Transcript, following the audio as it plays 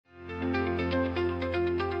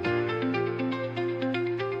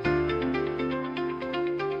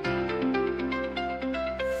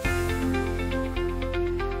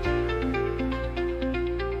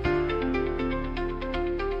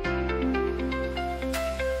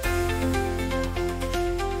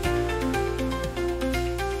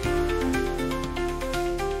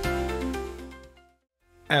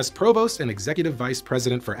As Provost and Executive Vice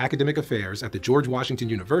President for Academic Affairs at the George Washington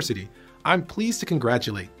University, I'm pleased to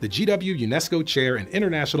congratulate the GW UNESCO Chair in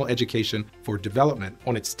International Education for Development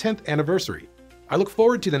on its 10th anniversary. I look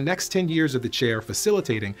forward to the next 10 years of the chair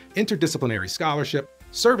facilitating interdisciplinary scholarship,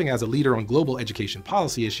 serving as a leader on global education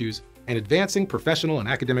policy issues, and advancing professional and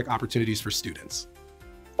academic opportunities for students.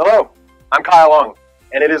 Hello, I'm Kyle Long,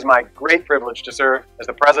 and it is my great privilege to serve as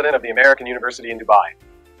the president of the American University in Dubai.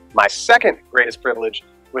 My second greatest privilege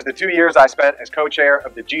was the 2 years I spent as co-chair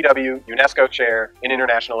of the GW UNESCO Chair in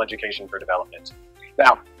International Education for Development.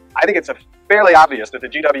 Now, I think it's fairly obvious that the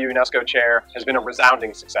GW UNESCO Chair has been a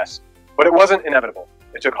resounding success, but it wasn't inevitable.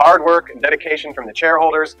 It took hard work and dedication from the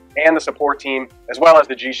chairholders and the support team, as well as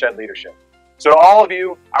the GSHED leadership. So to all of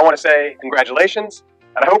you, I want to say congratulations,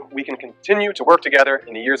 and I hope we can continue to work together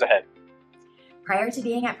in the years ahead. Prior to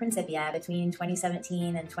being at Principia between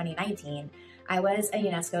 2017 and 2019, I was a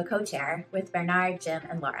UNESCO co-chair with Bernard, Jim,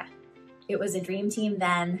 and Laura. It was a dream team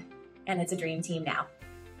then, and it's a dream team now.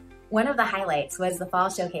 One of the highlights was the fall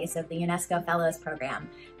showcase of the UNESCO Fellows Program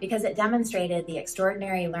because it demonstrated the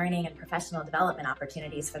extraordinary learning and professional development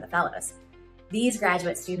opportunities for the fellows. These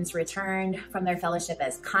graduate students returned from their fellowship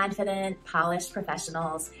as confident, polished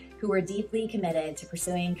professionals who were deeply committed to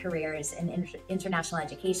pursuing careers in international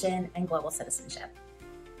education and global citizenship.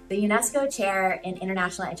 The UNESCO Chair in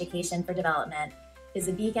International Education for Development is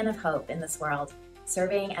a beacon of hope in this world,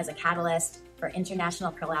 serving as a catalyst for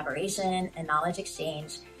international collaboration and knowledge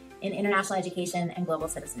exchange in international education and global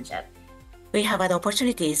citizenship. We have had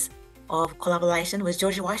opportunities of collaboration with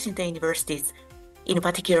George Washington Universities. In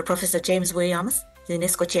particular, Professor James Williams, the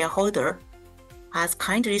UNESCO Chair holder, has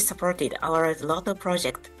kindly supported our LOTO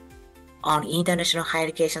project on international higher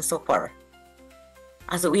education so far.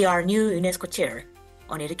 As we are new UNESCO Chair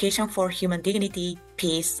on education for human dignity,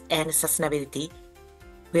 peace, and sustainability,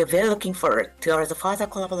 we are very looking forward to our further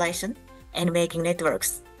collaboration and making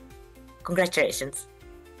networks. Congratulations.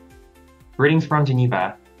 Greetings from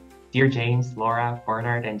Geneva. Dear James, Laura,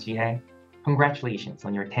 Bernard, and Jihae, congratulations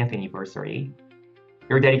on your 10th anniversary.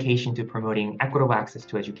 Your dedication to promoting equitable access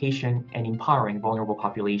to education and empowering vulnerable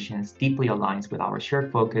populations deeply aligns with our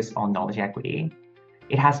shared focus on knowledge equity.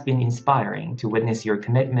 It has been inspiring to witness your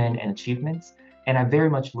commitment and achievements, and I very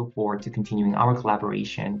much look forward to continuing our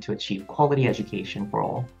collaboration to achieve quality education for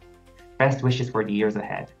all. Best wishes for the years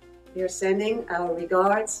ahead. We are sending our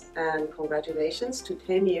regards and congratulations to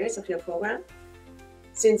 10 years of your program.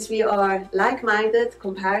 Since we are like-minded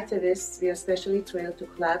comparativists, we are especially thrilled to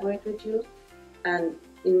collaborate with you. And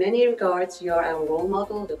in many regards, you are our role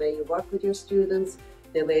model, the way you work with your students,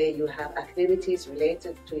 the way you have activities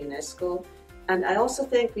related to UNESCO. And I also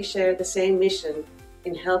think we share the same mission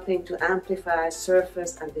in helping to amplify,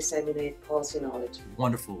 surface, and disseminate policy knowledge.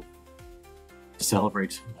 Wonderful to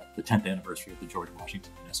celebrate the 10th anniversary of the George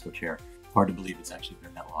Washington UNESCO Chair. Hard to believe it's actually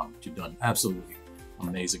been that long, but you've done absolutely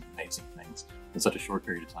amazing, amazing things in such a short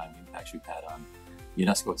period of time. The impacts you've had on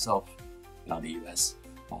UNESCO itself, and on the US,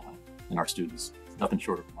 and our students. Nothing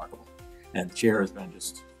short of remarkable. And the chair has been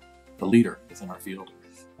just a leader within our field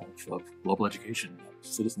of global education, of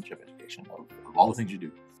citizenship education, of all the things you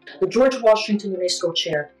do. The George Washington UNESCO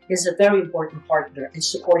Chair is a very important partner in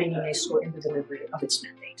supporting UNESCO in the delivery of its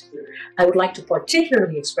mandate. I would like to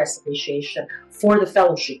particularly express appreciation for the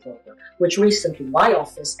fellowship program, which recently my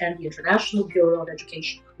office and the International Bureau of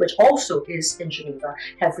Education, which also is in Geneva,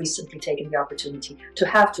 have recently taken the opportunity to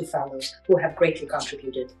have 2 fellows who have greatly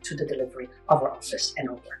contributed to the delivery of our office and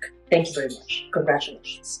our work. Thank you very much.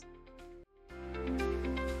 Congratulations.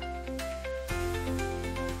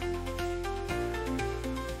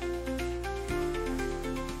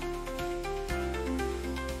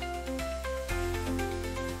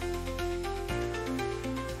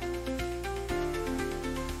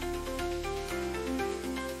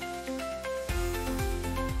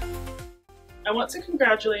 I want to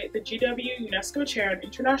congratulate the GW UNESCO Chair in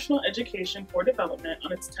International Education for Development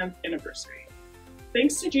on its 10th anniversary.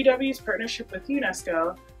 Thanks to GW's partnership with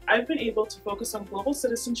UNESCO, I've been able to focus on global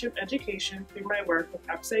citizenship education through my work with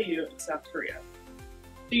APSAU in South Korea.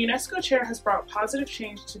 The UNESCO Chair has brought positive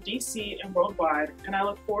change to DC and worldwide, and I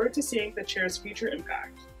look forward to seeing the Chair's future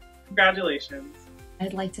impact. Congratulations.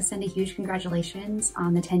 I'd like to send a huge congratulations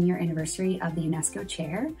on the 10-year anniversary of the UNESCO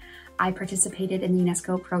Chair. I participated in the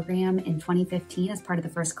UNESCO program in 2015 as part of the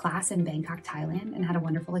first class in Bangkok, Thailand, and had a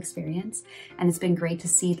wonderful experience. And it's been great to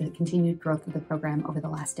see the continued growth of the program over the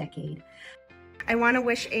last decade. I want to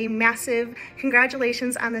wish a massive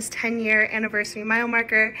congratulations on this 10-year anniversary mile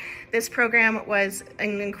marker. This program was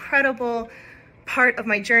an incredible part of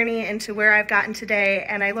my journey into where I've gotten today,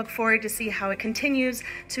 and I look forward to see how it continues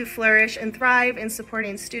to flourish and thrive in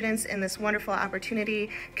supporting students in this wonderful opportunity.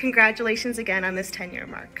 Congratulations again on this 10-year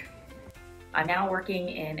mark. I'm now working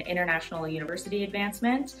in international university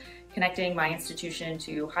advancement, connecting my institution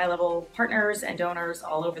to high-level partners and donors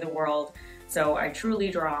all over the world. So I truly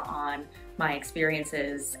draw on my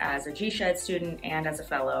experiences as a GSHED student and as a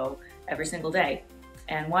fellow every single day,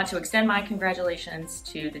 and want to extend my congratulations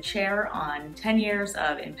to the chair on 10 years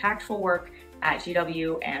of impactful work at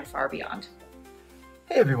GW and far beyond.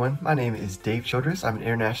 Hey everyone, my name is Dave Childress. I'm an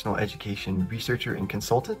international education researcher and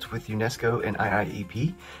consultant with UNESCO and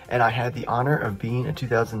IIEP, and I had the honor of being a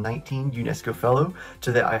 2019 UNESCO Fellow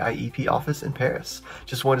to the IIEP office in Paris.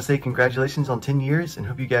 Just wanted to say congratulations on 10 years and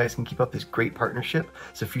hope you guys can keep up this great partnership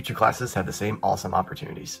so future classes have the same awesome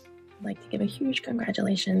opportunities. I'd like to give a huge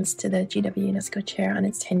congratulations to the GW UNESCO Chair on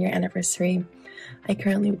its 10-year anniversary. I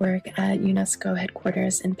currently work at UNESCO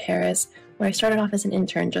headquarters in Paris, where I started off as an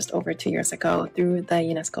intern just over 2 years ago through the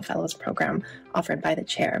UNESCO Fellows program offered by the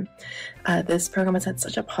chair. This program has had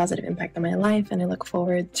such a positive impact on my life, and I look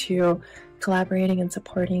forward to collaborating and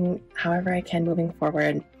supporting however I can moving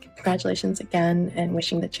forward. Congratulations again, and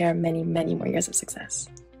wishing the chair many, many more years of success.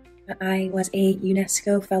 I was a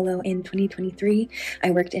UNESCO Fellow in 2023.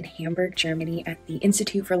 I worked in Hamburg, Germany at the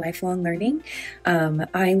Institute for Lifelong Learning.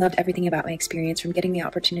 I loved everything about my experience, from getting the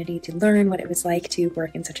opportunity to learn what it was like to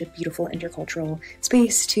work in such a beautiful intercultural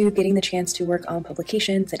space, to getting the chance to work on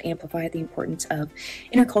publications that amplify the importance of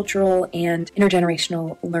intercultural and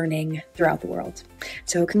intergenerational learning throughout the world.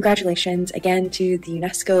 So congratulations again to the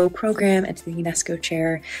UNESCO program and to the UNESCO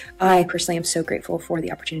chair. I personally am so grateful for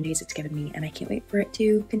the opportunities it's given me, and I can't wait for it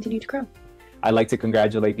to continue to grow. I'd like to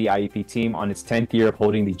congratulate the IEP team on its 10th year of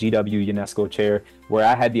holding the GW UNESCO chair, where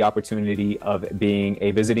I had the opportunity of being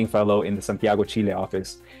a visiting fellow in the Santiago, Chile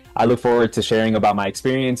office. I look forward to sharing about my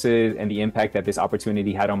experiences and the impact that this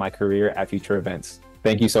opportunity had on my career at future events.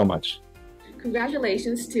 Thank you so much.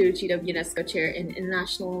 Congratulations to GW UNESCO Chair in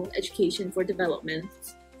International Education for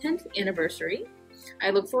Development's 10th anniversary.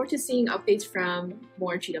 I look forward to seeing updates from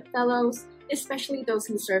more GW Fellows, especially those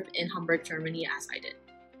who served in Hamburg, Germany as I did.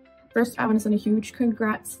 First, I want to send a huge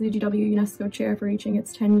congrats to the GW UNESCO Chair for reaching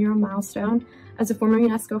its 10-year milestone. As a former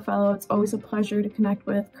UNESCO Fellow, it's always a pleasure to connect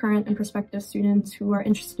with current and prospective students who are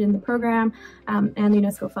interested in the program and the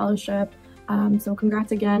UNESCO Fellowship. So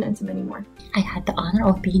congrats again, and to many more. I had the honor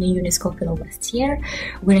of being a UNESCO Fellow last year,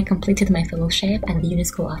 where I completed my fellowship at the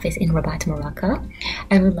UNESCO office in Rabat, Morocco.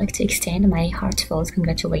 I would like to extend my heartfelt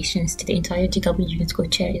congratulations to the entire GW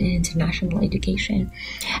UNESCO Chair in International Education.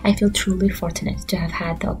 I feel truly fortunate to have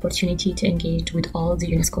had the opportunity to engage with all the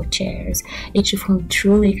UNESCO chairs, each of whom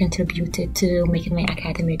truly contributed to making my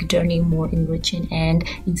academic journey more enriching and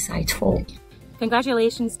insightful.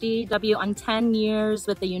 Congratulations, GW, on 10 years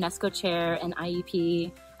with the UNESCO Chair and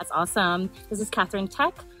IEP. That's awesome. This is Catherine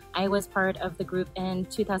Tech. I was part of the group in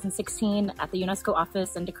 2016 at the UNESCO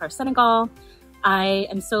office in Dakar, Senegal. I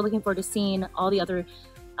am so looking forward to seeing all the other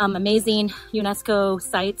amazing UNESCO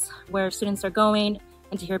sites where students are going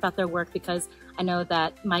and to hear about their work, because I know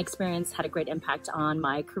that my experience had a great impact on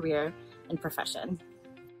my career and profession.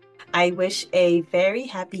 I wish a very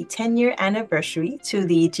happy 10-year anniversary to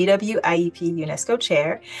the GW IEP UNESCO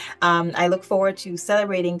Chair. I look forward to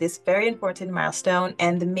celebrating this very important milestone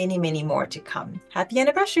and the many, many more to come. Happy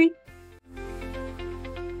anniversary!